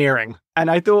engineering. And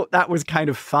I thought that was kind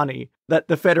of funny that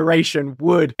the Federation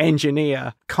would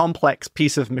engineer complex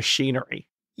piece of machinery.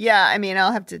 Yeah, I mean,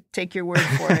 I'll have to take your word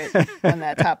for it on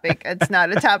that topic. It's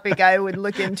not a topic I would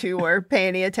look into or pay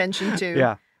any attention to.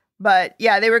 Yeah. But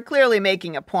yeah, they were clearly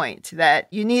making a point that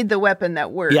you need the weapon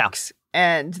that works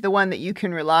and the one that you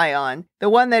can rely on. The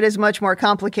one that is much more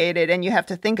complicated and you have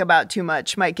to think about too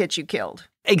much might get you killed.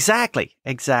 Exactly.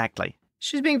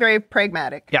 She's being very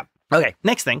pragmatic. Yeah. Okay,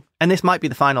 next thing, and this might be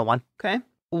the final one. Okay.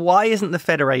 Why isn't the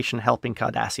Federation helping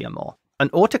Cardassia more?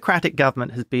 An autocratic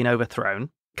government has been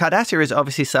overthrown. Cardassia is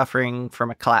obviously suffering from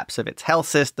a collapse of its health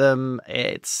system.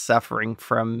 It's suffering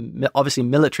from, obviously,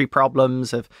 military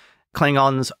problems of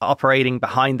Klingons operating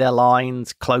behind their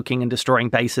lines, cloaking and destroying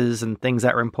bases and things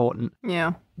that are important.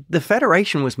 Yeah. The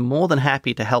Federation was more than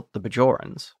happy to help the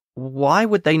Bajorans. Why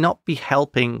would they not be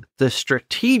helping the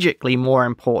strategically more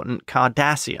important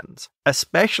Cardassians?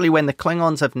 Especially when the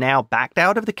Klingons have now backed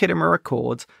out of the Khitomer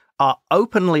Accords, are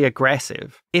openly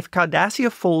aggressive. If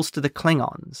Cardassia falls to the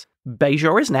Klingons,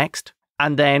 Bajor is next.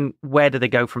 And then where do they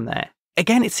go from there?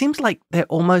 Again, it seems like they're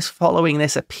almost following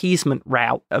this appeasement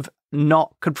route of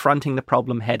not confronting the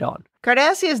problem head on.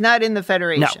 Cardassia is not in the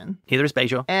Federation. No, neither is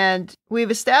Bajor. And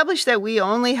we've established that we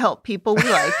only help people we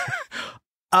like.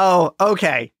 Oh,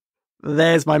 okay.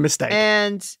 There's my mistake.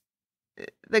 And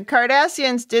the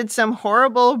Cardassians did some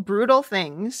horrible, brutal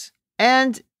things,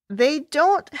 and they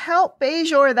don't help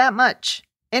Bajor that much.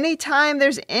 Anytime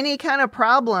there's any kind of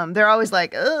problem, they're always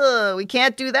like, ugh, we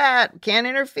can't do that. We can't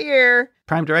interfere.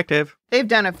 Prime directive. They've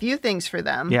done a few things for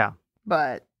them. Yeah.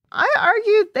 But I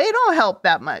argue they don't help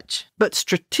that much. But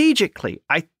strategically,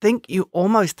 I think you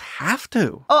almost have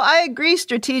to. Oh, I agree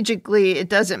strategically it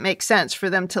doesn't make sense for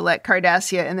them to let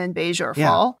Cardassia and then Bajor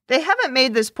fall. They haven't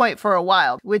made this point for a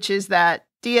while, which is that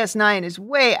DS9 is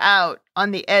way out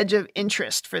on the edge of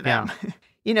interest for them. Yeah.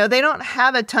 You know, they don't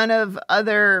have a ton of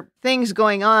other things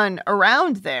going on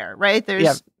around there, right? There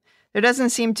doesn't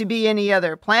seem to be any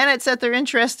other planets that they're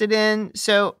interested in.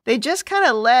 So they just kind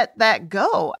of let that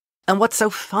go. And what's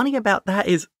so funny about that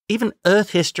is even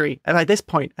Earth history, and at this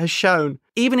point, has shown,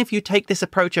 even if you take this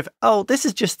approach of, oh, this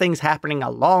is just things happening a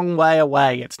long way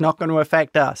away, it's not going to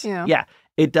affect us. Yeah,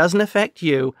 it doesn't affect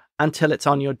you until it's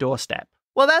on your doorstep.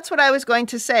 Well, that's what I was going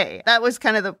to say. That was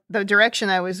kind of the direction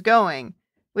I was going,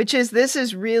 which is this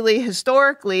is really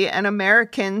historically an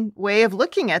American way of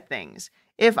looking at things.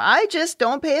 If I just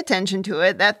don't pay attention to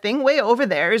it, that thing way over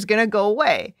there is going to go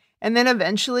away. And then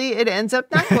eventually it ends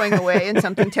up not going away and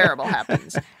something terrible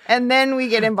happens. And then we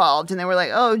get involved and then we're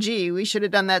like, oh, gee, we should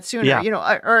have done that sooner. Yeah. You know,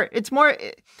 or it's more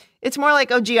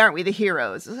like, oh, gee, aren't we the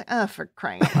heroes? It's like, oh, for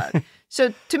crying out loud.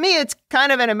 So to me, it's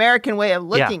kind of an American way of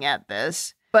looking at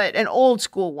this, but an old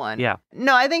school one. Yeah.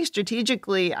 No, I think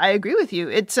strategically, I agree with you.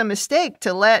 It's a mistake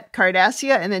to let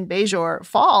Cardassia and then Bajor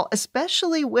fall,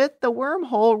 especially with the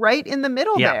wormhole right in the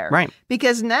middle there. Right.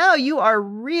 Because now you are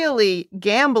really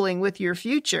gambling with your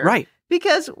future. Right.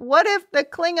 Because what if the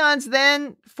Klingons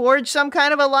then forge some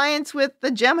kind of alliance with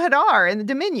the Jem'Hadar and the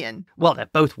Dominion? Well, they're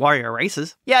both warrior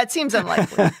races. Yeah, it seems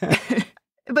unlikely.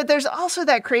 But there's also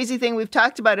that crazy thing, we've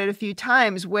talked about it a few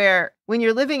times, where when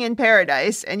you're living in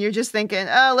paradise and you're just thinking,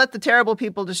 oh, let the terrible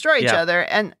people destroy each other.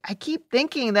 And I keep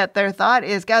thinking that their thought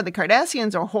is, God, the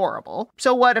Cardassians are horrible.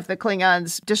 So what if the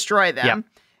Klingons destroy them? Yeah.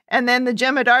 And then the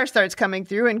Jem'Hadar starts coming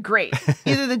through and great.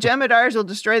 Either the Jem'Hadars will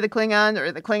destroy the Klingon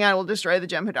or the Klingon will destroy the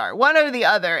Jem'Hadar. One or the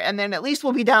other. And then at least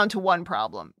we'll be down to one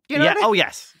problem. You know what I mean? Oh,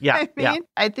 yes. Yeah.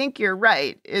 I think you're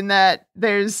right in that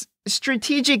there's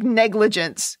strategic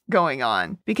negligence going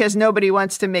on because nobody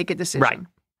wants to make a decision. Right.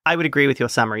 I would agree with your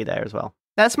summary there as well.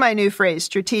 That's my new phrase,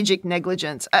 strategic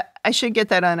negligence. I should get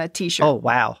that on a t-shirt. Oh,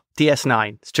 wow.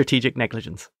 DS9, strategic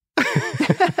negligence.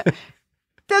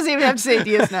 Doesn't even have to say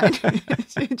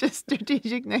DS9. Just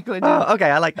strategic negligence. Oh, okay.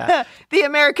 I like that. The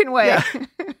American way. Yeah.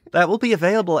 That will be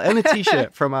available in a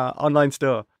t-shirt from our online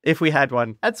store if we had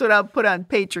one. That's what I'll put on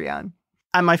Patreon.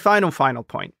 And my final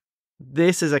point.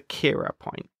 This is a Kira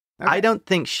point. Okay. I don't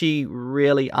think she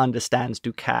really understands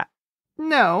Dukat.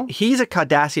 No. He's a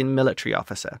Cardassian military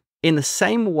officer. In the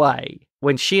same way,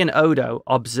 when she and Odo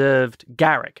observed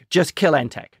Garrick just kill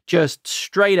Entek, just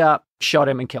straight up shot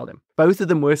him and killed him. Both of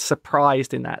them were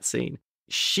surprised in that scene.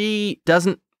 She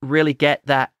doesn't really get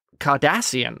that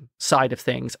Cardassian side of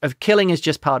things, of killing is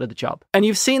just part of the job. And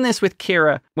you've seen this with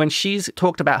Kira when she's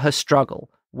talked about her struggle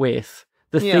with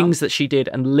the things that she did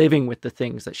and living with the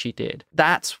things that she did.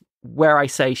 That's where I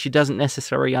say she doesn't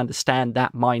necessarily understand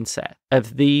that mindset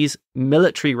of these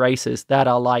military races that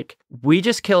are like, we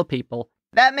just kill people.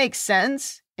 That makes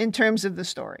sense in terms of the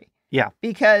story. Yeah.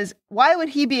 Because why would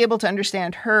he be able to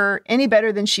understand her any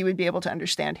better than she would be able to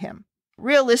understand him?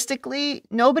 Realistically,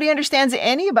 nobody understands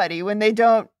anybody when they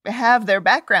don't have their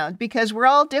background because we're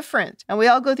all different and we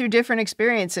all go through different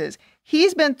experiences.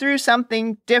 He's been through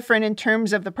something different in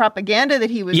terms of the propaganda that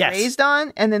he was raised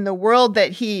on and then the world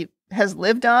that he has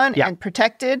lived on and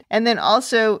protected. And then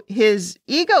also his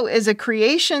ego is a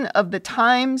creation of the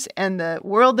times and the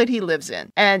world that he lives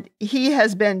in. And he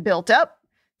has been built up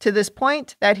to this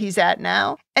point that he's at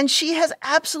now. And she has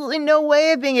absolutely no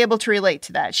way of being able to relate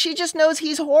to that. She just knows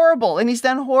he's horrible and he's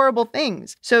done horrible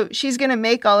things. So she's going to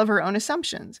make all of her own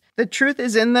assumptions. The truth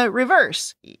is in the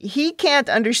reverse. He can't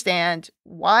understand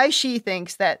why she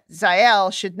thinks that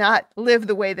Ziyal should not live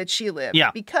the way that she lived. Yeah.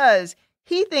 Because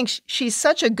he thinks she's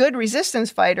such a good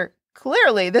resistance fighter.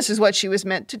 Clearly, this is what she was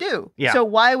meant to do. Yeah. So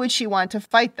why would she want to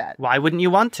fight that? Why wouldn't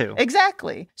you want to?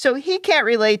 Exactly. So he can't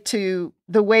relate to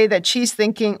the way that she's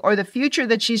thinking or the future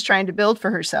that she's trying to build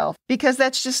for herself because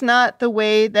that's just not the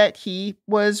way that he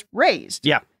was raised.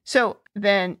 Yeah. So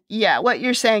then, what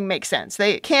you're saying makes sense.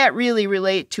 They can't really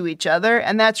relate to each other.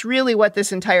 And that's really what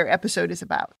this entire episode is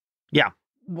about. Yeah.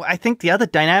 Well, I think the other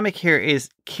dynamic here is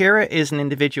Kira is an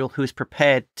individual who's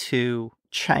prepared to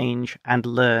change and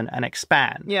learn and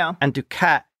expand. Yeah. And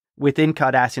Dukat, within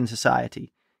Cardassian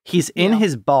society, he's in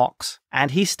his box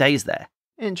and he stays there.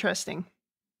 Interesting.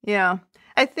 Yeah.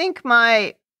 I think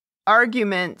my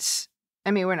arguments,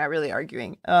 I mean, we're not really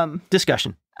arguing.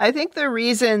 Discussion. I think the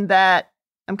reason that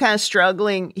I'm kind of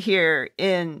struggling here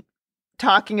in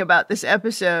talking about this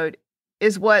episode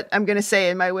is what I'm going to say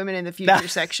in my Women in the Future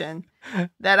section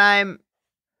that I'm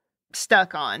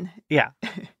stuck on. Yeah.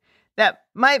 That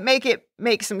might make it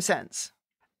make some sense.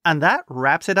 And that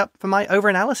wraps it up for my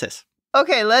overanalysis.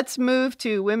 Okay, let's move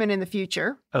to Women in the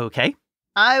Future. Okay.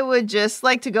 I would just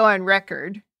like to go on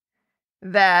record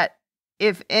that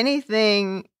if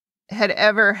anything had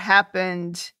ever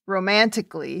happened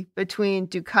romantically between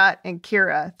Dukat and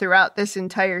Kira throughout this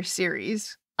entire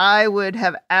series, I would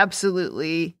have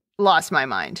absolutely lost my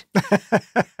mind.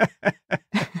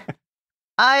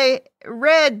 I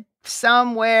read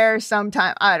somewhere,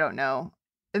 sometime, I don't know,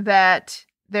 that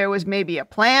there was maybe a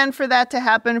plan for that to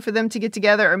happen, for them to get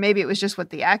together, or maybe it was just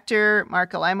what the actor,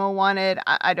 Marc Alaimo, wanted.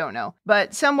 I don't know.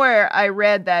 But somewhere I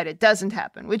read that it doesn't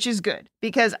happen, which is good.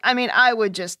 Because, I mean, I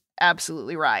would just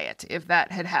absolutely riot if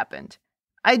that had happened.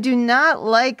 I do not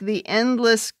like the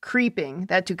endless creeping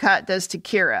that Dukat does to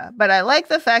Kira, but I like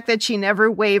the fact that she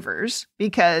never wavers,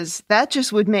 because that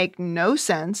just would make no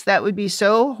sense. That would be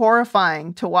so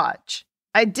horrifying to watch.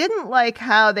 I didn't like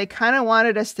how they kind of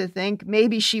wanted us to think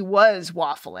maybe she was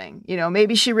waffling. You know,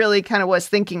 maybe she really kind of was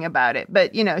thinking about it.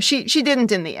 But, you know, she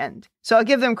didn't in the end. So I'll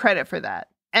give them credit for that.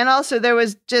 And also there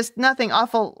was just nothing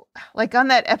awful, like on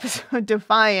that episode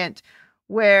Defiant,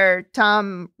 where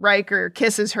Tom Riker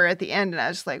kisses her at the end. And I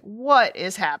was like, what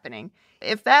is happening?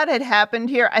 If that had happened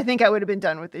here, I think I would have been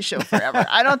done with this show forever.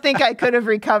 I don't think I could have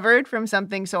recovered from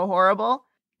something so horrible,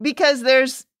 because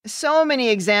there's so many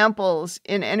examples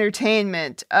in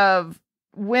entertainment of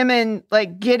women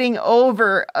like getting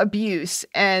over abuse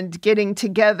and getting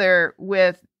together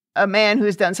with a man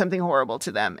who's done something horrible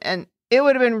to them. And it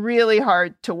would have been really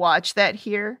hard to watch that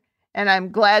here. And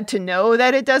I'm glad to know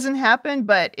that it doesn't happen.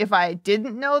 But if I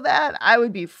didn't know that, I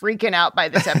would be freaking out by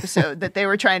this episode that they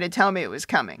were trying to tell me it was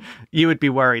coming. You would be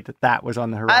worried that that was on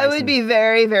the horizon. I would be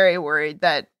very, very worried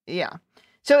that, yeah.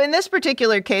 So in this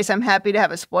particular case, I'm happy to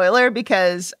have a spoiler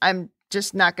because I'm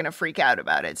just not going to freak out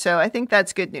about it. So I think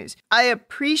that's good news. I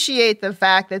appreciate the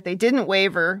fact that they didn't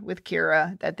waver with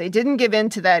Kira, that they didn't give in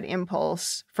to that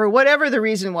impulse for whatever the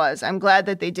reason was. I'm glad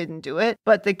that they didn't do it.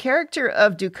 But the character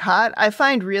of Dukat, I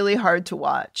find really hard to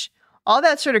watch. All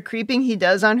that sort of creeping he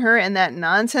does on her and that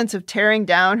nonsense of tearing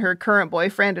down her current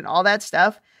boyfriend and all that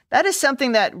stuff, that is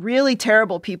something that really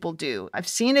terrible people do. I've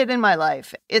seen it in my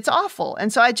life. It's awful.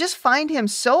 And so I just find him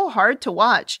so hard to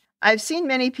watch. I've seen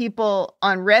many people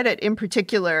on Reddit in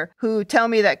particular who tell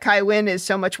me that Kai Wynn is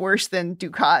so much worse than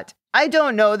Dukat. I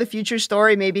don't know the future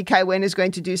story. Maybe Kai Wynn is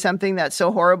going to do something that's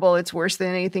so horrible it's worse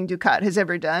than anything Dukat has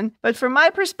ever done. But from my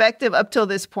perspective up till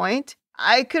this point,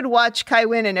 I could watch Kai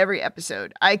Wynn in every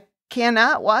episode. I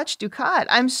cannot watch Dukat.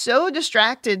 I'm so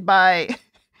distracted by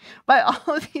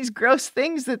all of these gross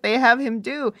things that they have him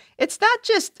do. It's not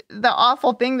just the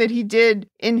awful thing that he did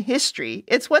in history.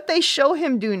 It's what they show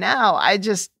him do now.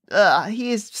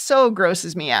 He is so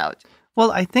grosses me out.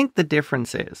 Well, I think the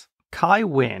difference is Kai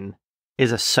Wynn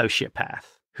is a sociopath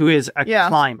who is a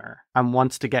climber and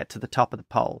wants to get to the top of the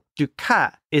pole.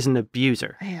 Dukat is an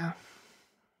abuser. Yeah.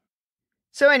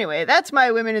 So anyway, that's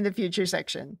my Women in the Future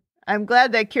section. I'm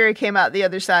glad that Kira came out the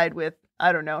other side with,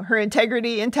 I don't know, her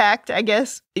integrity intact, I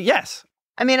guess. Yes.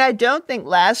 I mean, I don't think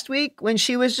last week when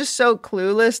she was just so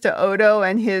clueless to Odo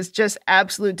and his just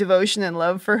absolute devotion and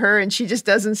love for her and she just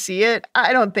doesn't see it,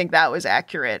 I don't think that was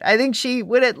accurate. I think she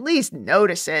would at least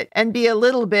notice it and be a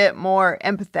little bit more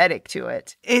empathetic to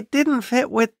it. It didn't fit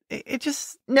with, it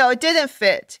just... No, it didn't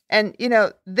fit. And, you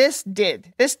know, this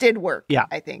did work, yeah.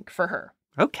 I think, for her.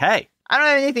 Okay. I don't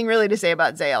have anything really to say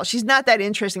about Ziyal. She's not that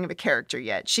interesting of a character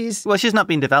yet. She's not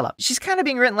being developed. She's kind of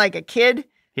being written like a kid,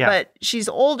 but she's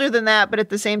older than that. But at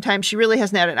the same time, she really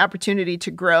hasn't had an opportunity to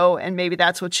grow. And maybe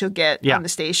that's what she'll get on the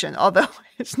station. Although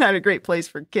it's not a great place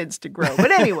for kids to grow.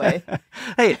 But anyway.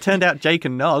 Hey, it turned out Jake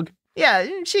and Nog. Yeah,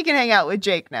 she can hang out with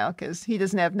Jake now because he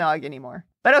doesn't have Nog anymore.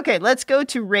 But okay, let's go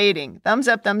to rating. Thumbs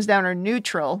up, thumbs down, or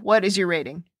neutral. What is your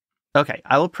rating? Okay,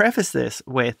 I will preface this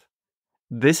with,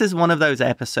 this is one of those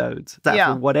episodes that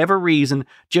for whatever reason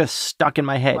just stuck in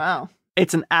my head. Wow.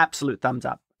 It's an absolute thumbs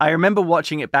up. I remember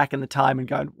watching it back in the time and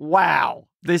going, wow,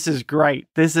 this is great.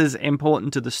 This is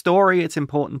important to the story. It's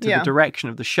important to the direction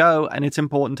of the show, and it's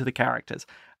important to the characters.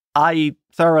 I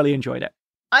thoroughly enjoyed it.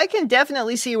 I can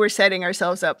definitely see we're setting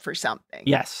ourselves up for something.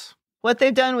 Yes. what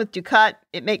they've done with Dukat,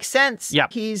 it makes sense.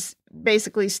 Yep. He's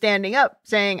basically standing up,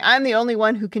 saying, I'm the only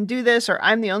one who can do this, or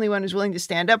I'm the only one who's willing to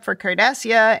stand up for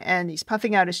Cardassia, and he's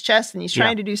puffing out his chest, and he's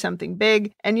trying to do something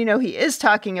big. And, he is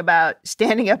talking about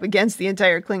standing up against the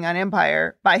entire Klingon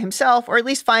Empire by himself, or at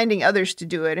least finding others to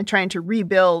do it, and trying to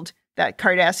rebuild that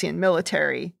Cardassian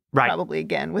military, probably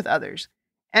again, with others.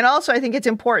 And also, I think it's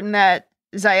important that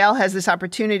Ziyal has this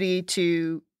opportunity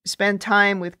to spend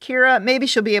time with Kira. Maybe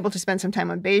she'll be able to spend some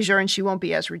time on Bajor and she won't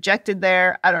be as rejected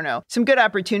there. I don't know. Some good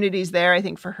opportunities there, I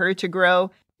think, for her to grow.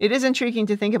 It is intriguing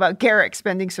to think about Garrick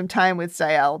spending some time with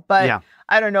Ziyal, but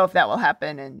I don't know if that will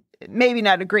happen, and maybe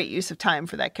not a great use of time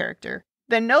for that character.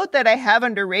 The note that I have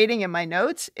under rating in my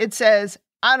notes, it says,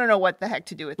 I don't know what the heck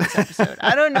to do with this episode.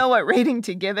 I don't know what rating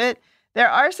to give it. There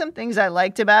are some things I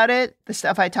liked about it. The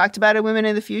stuff I talked about in Women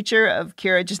in the Future of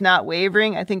Kira just not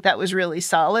wavering. I think that was really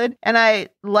solid. And I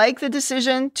like the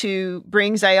decision to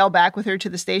bring Ziyal back with her to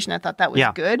the station. I thought that was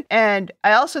good. And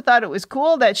I also thought it was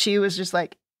cool that she was just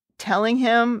like telling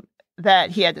him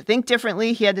that he had to think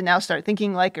differently. He had to now start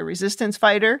thinking like a resistance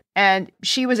fighter. And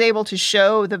she was able to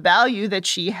show the value that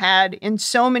she had in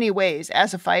so many ways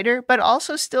as a fighter, but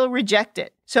also still reject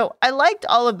it. So I liked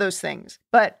all of those things.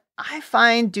 But I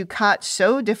find Dukat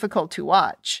so difficult to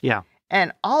watch. Yeah.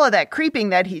 And all of that creeping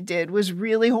that he did was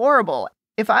really horrible.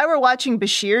 If I were watching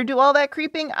Bashir do all that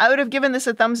creeping, I would have given this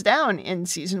a thumbs down in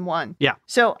season 1. Yeah.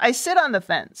 So I sit on the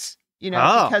fence,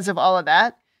 because of all of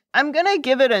that. I'm going to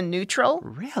give it a neutral.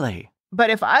 Really?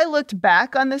 But if I looked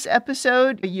back on this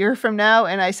episode a year from now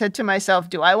and I said to myself,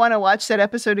 do I want to watch that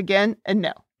episode again?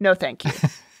 And no, thank you.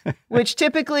 Which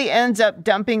typically ends up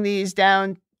dumping these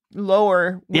down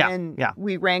lower when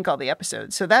we rank all the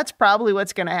episodes. So that's probably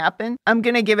what's going to happen. I'm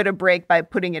going to give it a break by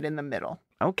putting it in the middle.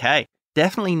 Okay.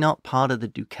 Definitely not part of the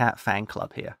Dukat fan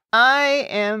club here. I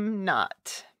am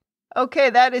not. Okay,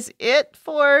 that is it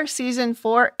for season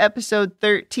 4, episode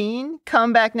 13.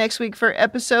 Come back next week for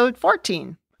episode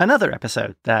 14. Another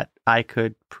episode that I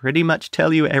could pretty much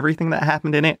tell you everything that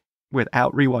happened in it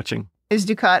without rewatching. Is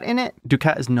Dukat in it?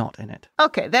 Dukat is not in it.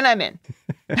 Okay, then I'm in.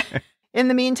 In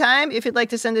the meantime, if you'd like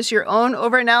to send us your own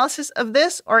over-analysis of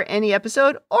this or any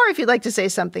episode, or if you'd like to say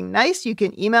something nice, you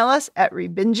can email us at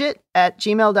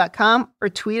rebingeit@gmail.com or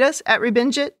tweet us at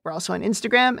rebingeit. We're also on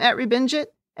Instagram at rebingeit.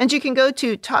 And you can go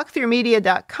to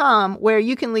talkthroughmedia.com where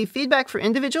you can leave feedback for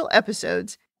individual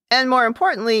episodes. And more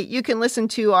importantly, you can listen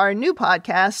to our new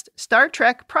podcast, Star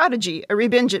Trek Prodigy, a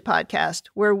Rebingeit podcast,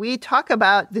 where we talk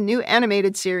about the new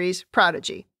animated series,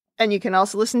 Prodigy. And you can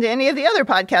also listen to any of the other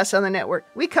podcasts on the network.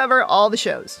 We cover all the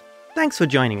shows. Thanks for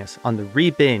joining us on the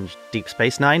Rebinge Deep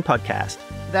Space Nine podcast.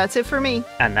 That's it for me.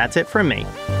 And that's it from me.